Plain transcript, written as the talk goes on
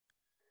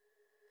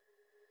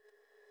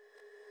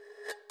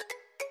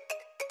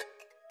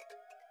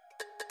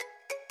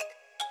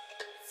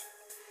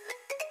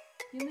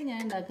ഇന്ന് ഞാൻ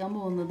ഉണ്ടാക്കാൻ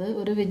പോകുന്നത്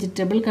ഒരു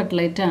വെജിറ്റബിൾ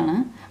കട്ട്ലേറ്റ് ആണ്.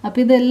 അപ്പോൾ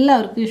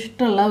ഇതെല്ലാവർക്കും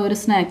ഇഷ്ടമുള്ള ഒരു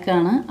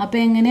സ്നാക്കാണ്. അപ്പോൾ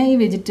എങ്ങനെയാണ് ഈ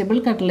വെജിറ്റബിൾ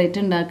കട്ട്ലേറ്റ്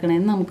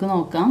ഉണ്ടാക്കണമെന്ന് നമുക്ക്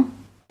നോക്കാം.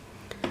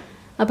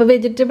 അപ്പോൾ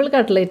വെജിറ്റബിൾ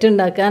കട്ട്ലേറ്റ്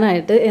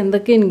ഉണ്ടാക്കാനായിട്ട്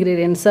എന്തൊക്കെ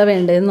ഇൻഗ്രീഡിയൻസാണ്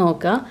വേണ്ടതെന്ന്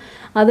നോക്കാം.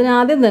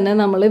 അതിനാദ്യം തന്നെ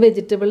നമ്മൾ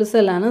വെജിറ്റബിൾസ്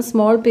എല്ലാം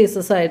സ്മോൾ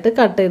പീസസ് ആയിട്ട്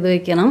കട്ട് ചെയ്ത്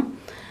വെക്കണം.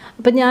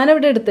 അപ്പോൾ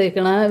ഞാനിവിടെ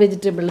എടുത്തേക്കണ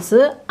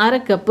വെജിറ്റബിൾസ്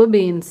 1/2 കപ്പ്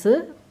ബീൻസ്,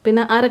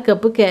 പിന്നെ 1/2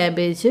 കപ്പ്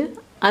ക്യാബേജ്,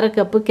 1/2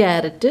 കപ്പ്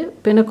ക്യാരറ്റ്,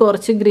 പിന്നെ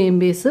കുറച്ച് ഗ്രീൻ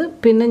പീസ്,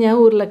 പിന്നെ ഞാൻ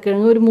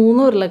ഉരുളക്കിഴങ്ങ് ഒരു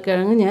 3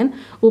 ഉരുളക്കിഴങ്ങ് ഞാൻ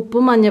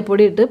ഉപ്പും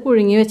മഞ്ഞൾപ്പൊടി ഇട്ട്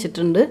പുഴുങ്ങി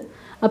വെച്ചിട്ടുണ്ട്.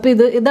 അപ്പോൾ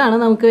ഇതാണ്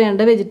നമുക്ക്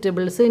വേണ്ട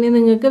വെജിറ്റബിൾസ്. ഇനി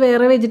നിങ്ങൾക്ക്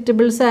വേറെ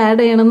വെജിറ്റബിൾസ് ആഡ്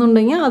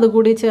ചെയ്യണമെന്നുണ്ടെങ്കിൽ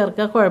അതുകൂടി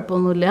ചേർക്കാൻ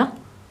കുഴപ്പമൊന്നുമില്ല.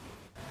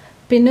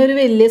 പിന്നെ ഒരു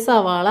വലിയ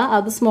സവാള,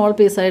 അത് സ്മോൾ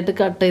പീസായിട്ട്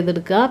കട്ട്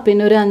ചെയ്തെടുക്കുക.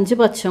 പിന്നെ ഒരു 5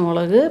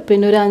 പച്ചമുളക്,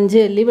 പിന്നെ ഒരു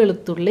 5 അല്ലി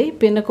വെളുത്തുള്ളി,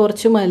 പിന്നെ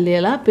കുറച്ച്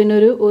മല്ലിയില, പിന്നെ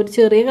ഒരു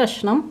ചെറിയ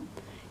കഷ്ണം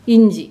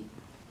ഇഞ്ചി,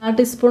 1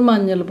 ടീസ്പൂൺ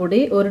മഞ്ഞൾപ്പൊടി,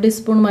 1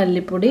 ടീസ്പൂൺ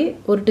മല്ലിപ്പൊടി,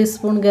 1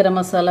 ടീസ്പൂൺ ഗരം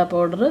മസാല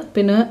പൗഡർ,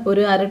 പിന്നെ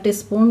ഒരു 1/2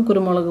 ടീസ്പൂൺ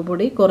കുരുമുളക്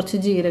പൊടി, കുറച്ച്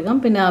ജീരകം,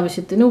 പിന്നെ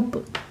ആവശ്യത്തിന്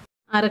ഉപ്പ്,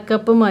 1/2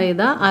 കപ്പ്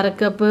മൈദ, 1/2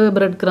 കപ്പ്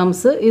ബ്രെഡ്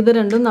ക്രംസ്. ഇത്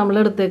രണ്ടും നമ്മൾ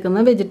എടുത്തേക്കുന്ന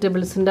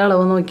വെജിറ്റബിൾസിൻ്റെ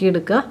അളവ് നോക്കി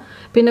എടുക്കുക.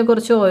 പിന്നെ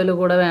കുറച്ച് ഓയിൽ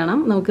കൂടെ വേണം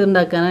നമുക്ക്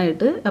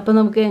ഉണ്ടാക്കാനായിട്ട്. അപ്പോൾ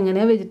നമുക്ക്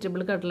എങ്ങനെയാണ്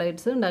വെജിറ്റബിൾ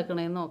കട്ട്ലേറ്റ്സ്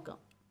ഉണ്ടാക്കണമെന്ന് നോക്കാം.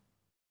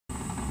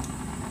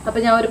 അപ്പോൾ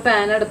ഞാൻ ഒരു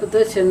പാൻ അടുപ്പത്ത്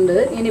വെച്ചിട്ടുണ്ട്.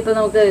 ഇനിയിപ്പോൾ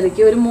നമുക്ക്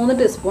അതിലേക്ക് ഒരു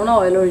 3 ടീസ്പൂൺ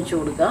ഓയിൽ ഒഴിച്ചു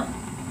കൊടുക്കാം.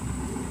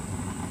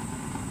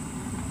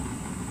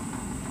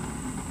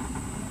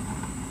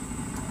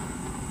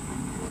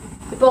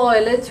 ഇപ്പോൾ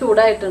ഓയിൽ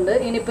ചൂടായിട്ടുണ്ട്.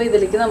 ഇനിയിപ്പോൾ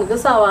ഇതിലേക്ക് നമുക്ക്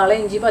സവാള,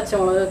 ഇഞ്ചി,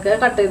 പച്ചമുളകൊക്കെ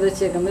കട്ട് ചെയ്ത്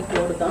വെച്ചേക്കുന്നത് ഇട്ട്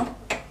കൊടുക്കാം.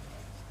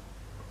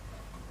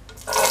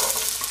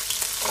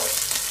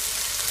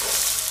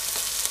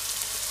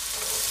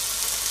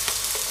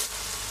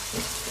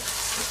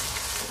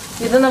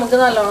 ഇത് നമുക്ക്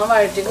നല്ലോണം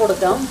വഴറ്റി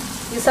കൊടുക്കാം.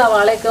 ഈ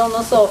സവാളയൊക്കെ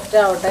ഒന്ന് സോഫ്റ്റ്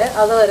ആവട്ടെ,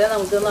 അതുവരെ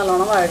നമുക്ക്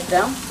നല്ലോണം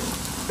വഴറ്റാം.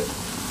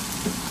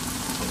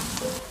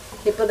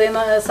 ഇപ്പോൾ ഇതേ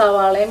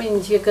സവാളയും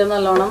ഇഞ്ചിയൊക്കെ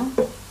നല്ലോണം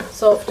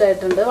സോഫ്റ്റ്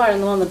ആയിട്ടുണ്ട്,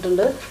 വഴന്ന്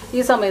വന്നിട്ടുണ്ട്. ഈ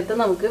സമയത്ത്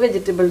നമുക്ക്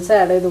വെജിറ്റബിൾസ്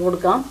ആഡ് ചെയ്ത്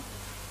കൊടുക്കാം.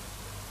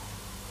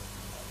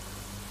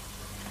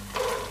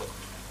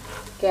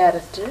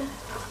 ക്യാരറ്റ്,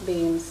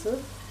 ബീൻസ്,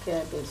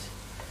 ക്യാബേജ്,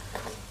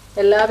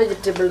 എല്ലാ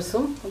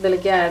വെജിറ്റബിൾസും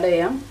ഇതിലേക്ക് ആഡ്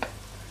ചെയ്യാം.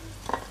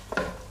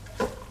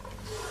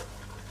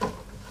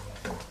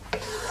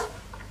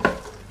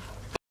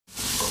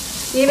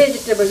 ഈ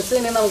വെജിറ്റബിൾസ്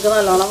ഇനി നമുക്ക്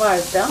നല്ലോണം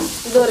വഴറ്റാം.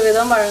 ഇത്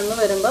ഒരുവിധം വഴന്ന്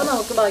വരുമ്പോൾ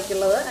നമുക്ക്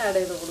ബാക്കിയുള്ളത് ആഡ്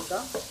ചെയ്ത്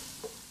കൊടുക്കാം.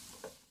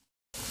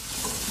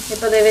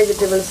 ഇപ്പോൾ ഇതേ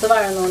വെജിറ്റബിൾസ്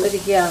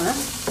വഴന്നുകൊണ്ടിരിക്കുകയാണ്.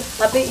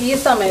 അപ്പോൾ ഈ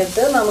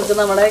സമയത്ത് നമുക്ക്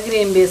നമ്മുടെ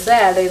ഗ്രീൻ പീസ്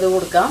ആഡ് ചെയ്ത്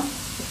കൊടുക്കാം.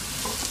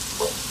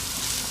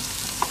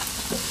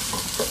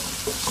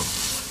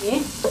 ഈ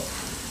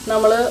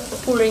നമ്മൾ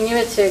പുഴുങ്ങി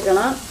വെച്ചേക്കണ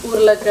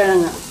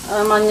ഉരുളക്കിഴങ്ങ്,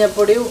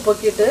 മഞ്ഞൾപ്പൊടി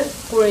ഉപ്പൊക്കെ ഇട്ട്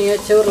പുഴുങ്ങി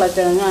വെച്ച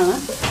ഉരുളക്കിഴങ്ങാണ്.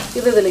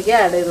 ഇതിലേക്ക്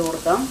ആഡ് ചെയ്ത്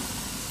കൊടുക്കാം.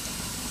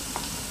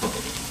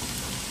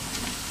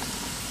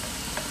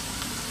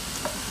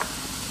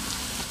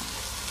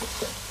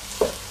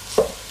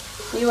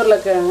 ഈ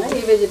ഉരുളക്കിഴങ്ങ് ഈ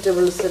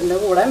വെജിറ്റബിൾസിൻ്റെ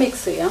കൂടെ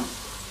മിക്സ് ചെയ്യാം.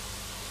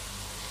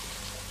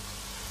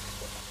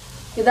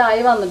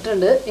 ഇതായി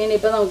വന്നിട്ടുണ്ട്.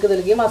 ഇനിയിപ്പോൾ നമുക്ക്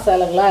ഇതിലേക്ക്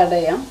മസാലകൾ ആഡ്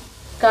ചെയ്യാം.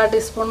 1/4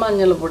 ടീസ്പൂൺ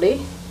മഞ്ഞൾപ്പൊടി,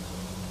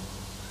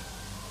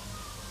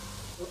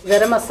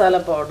 ഗരം മസാല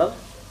പൗഡർ,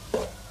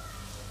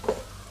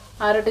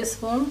 1/2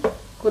 ടീസ്പൂൺ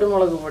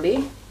കുരുമുളക് പൊടി,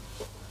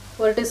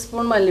 1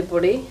 ടീസ്പൂൺ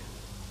മല്ലിപ്പൊടി,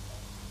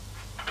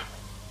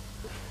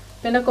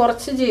 പിന്നെ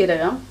കുറച്ച്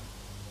ജീരകം.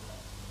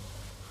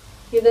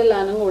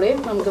 ഇതെല്ലാം കൂടി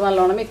നമുക്ക്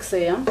നല്ലോണം മിക്സ്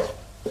ചെയ്യാം.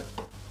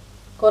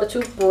 കുറച്ച്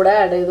ഉപ്പ് കൂടെ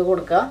ആഡ് ചെയ്ത്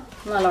കൊടുക്കുക.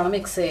 നല്ലോണം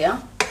മിക്സ് ചെയ്യാം.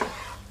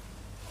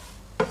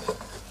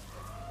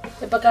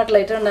 ഇപ്പോൾ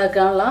കട്ട്ലേറ്റ്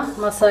ഉണ്ടാക്കാനുള്ള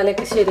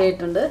മസാലയൊക്കെ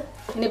ശരിയായിട്ടുണ്ട്.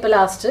 ഇനിയിപ്പോൾ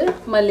ലാസ്റ്റ്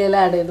മല്ലിയില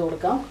ആഡ് ചെയ്ത്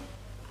കൊടുക്കാം.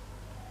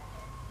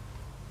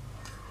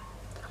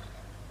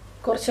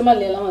 കുറച്ച്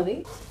മല്ലിയില മതി.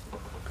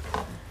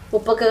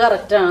 ഉപ്പൊക്കെ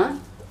കറക്റ്റാണ്.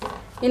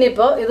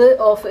 ഇനിയിപ്പോൾ ഇത്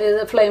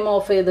ഫ്ലെയിം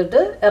ഓഫ്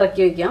ചെയ്തിട്ട്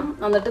ഇറക്കി വയ്ക്കാം.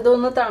 എന്നിട്ട്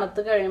ഇതൊന്ന്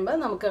തണുത്ത് കഴിയുമ്പോൾ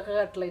നമുക്കൊക്കെ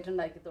കട്ട്ലേറ്റ്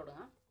ഉണ്ടാക്കി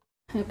തുടങ്ങാം.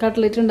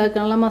 കട്ട്ലേറ്റ്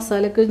ഉണ്ടാക്കാനുള്ള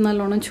മസാലയൊക്കെ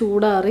നല്ലോണം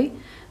ചൂടാറി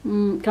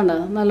കണ്ട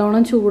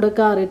നല്ലോണം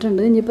ചൂടൊക്കെ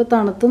ആറിയിട്ടുണ്ട്. ഇനിയിപ്പോൾ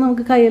തണുത്ത്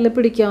നമുക്ക് കയ്യിൽ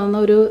പിടിക്കാവുന്ന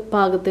ഒരു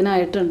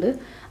പാകത്തിനായിട്ടുണ്ട്.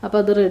 അപ്പോൾ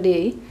അത്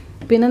റെഡിയായി.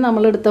 പിന്നെ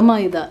നമ്മളെടുത്ത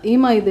മൈദ, ഈ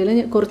മൈദയിൽ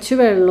കുറച്ച്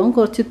വെള്ളവും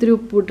കുറച്ച് ഇത്തിരി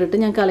ഉപ്പ് ഇട്ടിട്ട്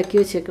ഞാൻ കലക്കി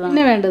വെച്ചേക്കണം.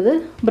 പിന്നെ വേണ്ടത്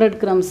ബ്രെഡ്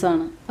ക്രംസ്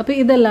ആണ്. അപ്പോൾ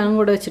ഇതെല്ലാം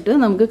കൂടെ വെച്ചിട്ട്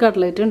നമുക്ക്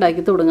കട്ട്ലേറ്റ്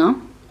ഉണ്ടാക്കി തുടങ്ങാം.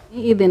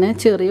 ഇതിനെ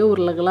ചെറിയ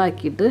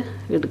ഉരുളകളാക്കിയിട്ട്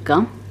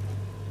എടുക്കാം.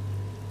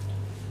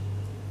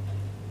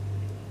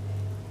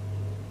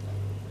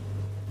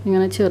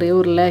 ഇങ്ങനെ ചെറിയ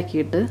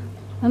ഉരുളയാക്കിയിട്ട്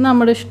അത്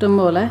നമ്മുടെ ഇഷ്ടം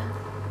പോലെ,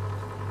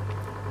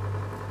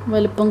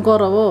 വലിപ്പം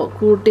കുറവോ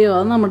കൂട്ടിയോ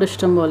അത് നമ്മുടെ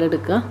ഇഷ്ടം പോലെ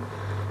എടുക്കുക.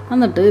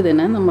 എന്നിട്ട്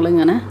ഇതിനെ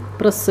നമ്മളിങ്ങനെ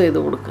പ്രസ് ചെയ്ത്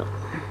കൊടുക്കുക.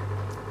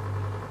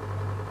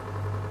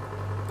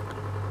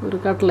 ഒരു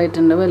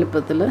കട്ട്ലേറ്റിൻ്റെ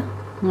വലിപ്പത്തിൽ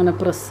ഇങ്ങനെ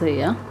പ്രസ്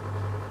ചെയ്യുക.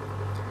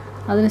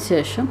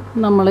 അതിനുശേഷം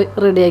നമ്മൾ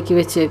റെഡിയാക്കി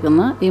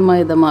വെച്ചേക്കുന്ന ഈ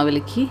മൈദ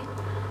മാവിലേക്ക്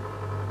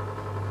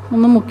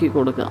ഒന്ന് മുക്കി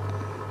കൊടുക്കുക.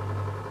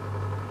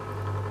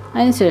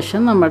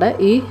 അതിനുശേഷം നമ്മുടെ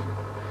ഈ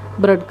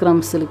ബ്രെഡ്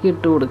ക്രംസിലേക്ക്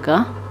ഇട്ട് കൊടുക്കുക.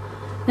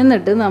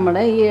 എന്നിട്ട്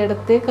നമ്മുടെ ഈ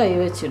ഇടത്തെ കൈ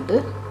വെച്ചിട്ട്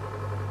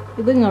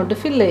ഇതിങ്ങോട്ട്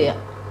ഫില്ല് ചെയ്യാം.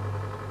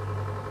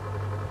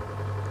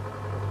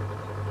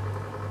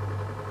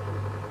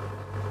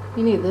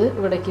 ഇനി ഇത്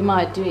ഇവിടേക്ക്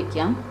മാറ്റി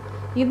വയ്ക്കാം.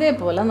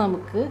 ഇതേപോലെ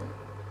നമുക്ക്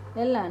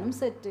എല്ലാനും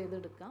സെറ്റ്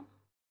ചെയ്തെടുക്കാം.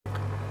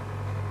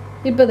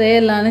 ഇപ്പോൾ ഇതേ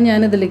എല്ലാം ഞാൻ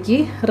ഇതിലേക്ക്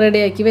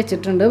റെഡിയാക്കി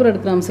വെച്ചിട്ടുണ്ട്.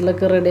 ബ്രെഡ്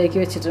ക്രംസിലൊക്കെ റെഡിയാക്കി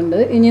വെച്ചിട്ടുണ്ട്.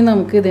 ഇനി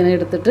നമുക്ക് ഇതിനെ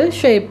എടുത്തിട്ട്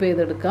ഷേപ്പ്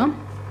ചെയ്തെടുക്കാം.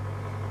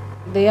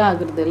 ഇതേ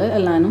ആകൃതിയിൽ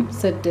എല്ലാനും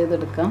സെറ്റ്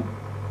ചെയ്തെടുക്കാം.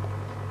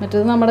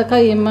 മറ്റേത് നമ്മുടെ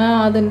കയ്യമ്മ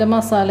അതിൻ്റെ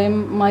മസാലയും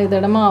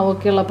മൈദയുടെ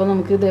മാവൊക്കെ ഉള്ളപ്പോൾ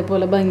നമുക്ക്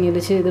ഇതേപോലെ ഭംഗിയിൽ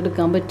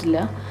ചെയ്തെടുക്കാൻ പറ്റില്ല.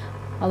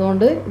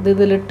 അതുകൊണ്ട്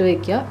ഇതിലിട്ട്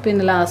വയ്ക്കുക.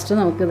 പിന്നെ ലാസ്റ്റ്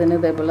നമുക്ക് ഇതിനെ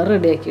ഇതേപോലെ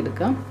റെഡിയാക്കി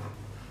എടുക്കാം.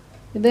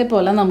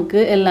 ഇതേപോലെ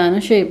നമുക്ക്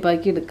എല്ലാനും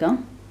ഷേപ്പാക്കി എടുക്കാം.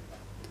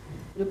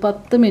 ഒരു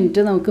 10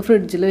 മിനിറ്റ് നമുക്ക്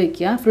ഫ്രിഡ്ജിൽ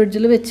വയ്ക്കുക.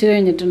 ഫ്രിഡ്ജിൽ വെച്ച്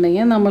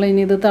കഴിഞ്ഞിട്ടുണ്ടെങ്കിൽ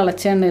നമ്മളിനി ഇത്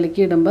തിളച്ച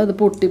എണ്ണയിലേക്ക് ഇടുമ്പോൾ അത്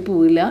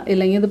പൊട്ടിപ്പോവില്ല,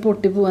 ഇല്ലെങ്കിൽ ഇത്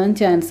പൊട്ടിപ്പോവാൻ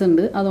ചാൻസ്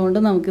ഉണ്ട്. അതുകൊണ്ട്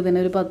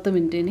നമുക്കിതിനെ ഒരു 10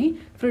 മിനിറ്റ് ഇനി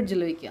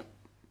ഫ്രിഡ്ജിൽ വയ്ക്കാം.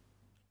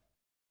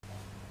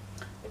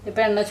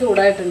 ഇപ്പോൾ എണ്ണ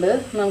ചൂടായിട്ടുണ്ട്.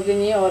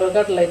 നമുക്കിനി ഓരോ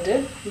കട്ട്ലറ്റ്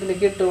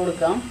ഇതിലേക്ക് ഇട്ട്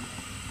കൊടുക്കാം.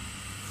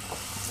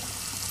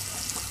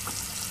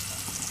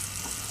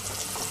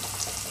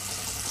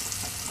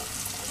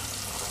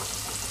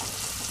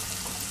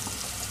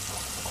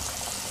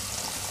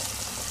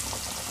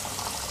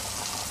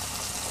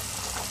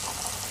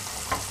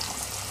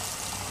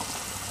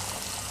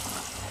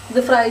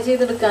 ഇത് ഫ്രൈ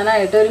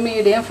ചെയ്തെടുക്കാനായിട്ട് ഒരു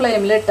മീഡിയം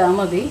ഫ്ലെയിമിൽ ഇട്ടാൽ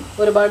മതി.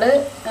 ഒരുപാട്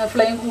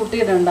ഫ്ലെയിം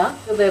കൂട്ടിയിടണ്ട.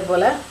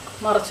 ഇതേപോലെ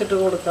മറച്ചിട്ട്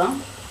കൊടുക്കാം.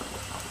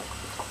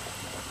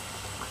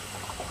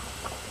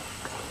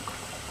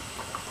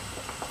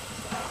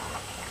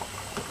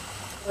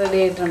 റെഡി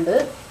ആയിട്ടുണ്ട്.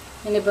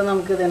 ഇനിയിപ്പോൾ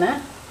നമുക്കിതിനെ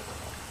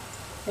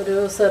ഒരു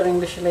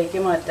സെർവിങ് ഡിഷിലേക്ക്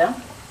മാറ്റാം.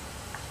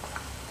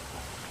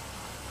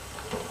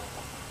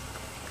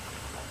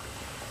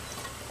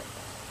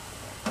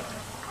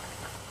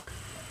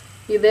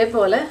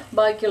 ഇതേപോലെ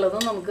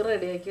ബാക്കിയുള്ളതും നമുക്ക്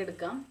റെഡിയാക്കി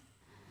എടുക്കാം.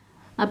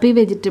 അപ്പോൾ ഈ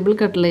വെജിറ്റബിൾ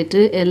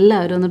കട്ട്ലേറ്റ്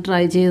എല്ലാവരും ഒന്ന്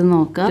ട്രൈ ചെയ്ത്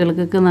നോക്കാം.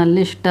 കുട്ടികൾക്കൊക്കെ നല്ല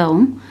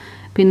ഇഷ്ടമാവും.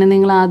 പിന്നെ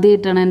നിങ്ങൾ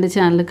ആദ്യമായിട്ടാണ് എൻ്റെ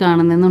ചാനൽ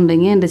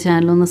കാണുന്നതെന്നുണ്ടെങ്കിൽ എൻ്റെ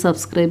ചാനലൊന്ന്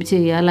സബ്സ്ക്രൈബ്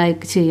ചെയ്യുക,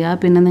 ലൈക്ക് ചെയ്യുക.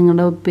 പിന്നെ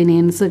നിങ്ങളുടെ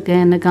ഒപ്പീനിയൻസൊക്കെ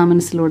എന്നെ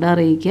കമൻസിലൂടെ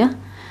അറിയിക്കുക.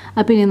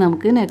 അപ്പോൾ ഇനി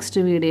നമുക്ക്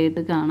നെക്സ്റ്റ് വീഡിയോ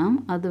ആയിട്ട് കാണാം.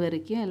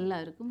 അതുവരയ്ക്കും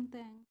എല്ലാവർക്കും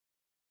താങ്ക്സ്.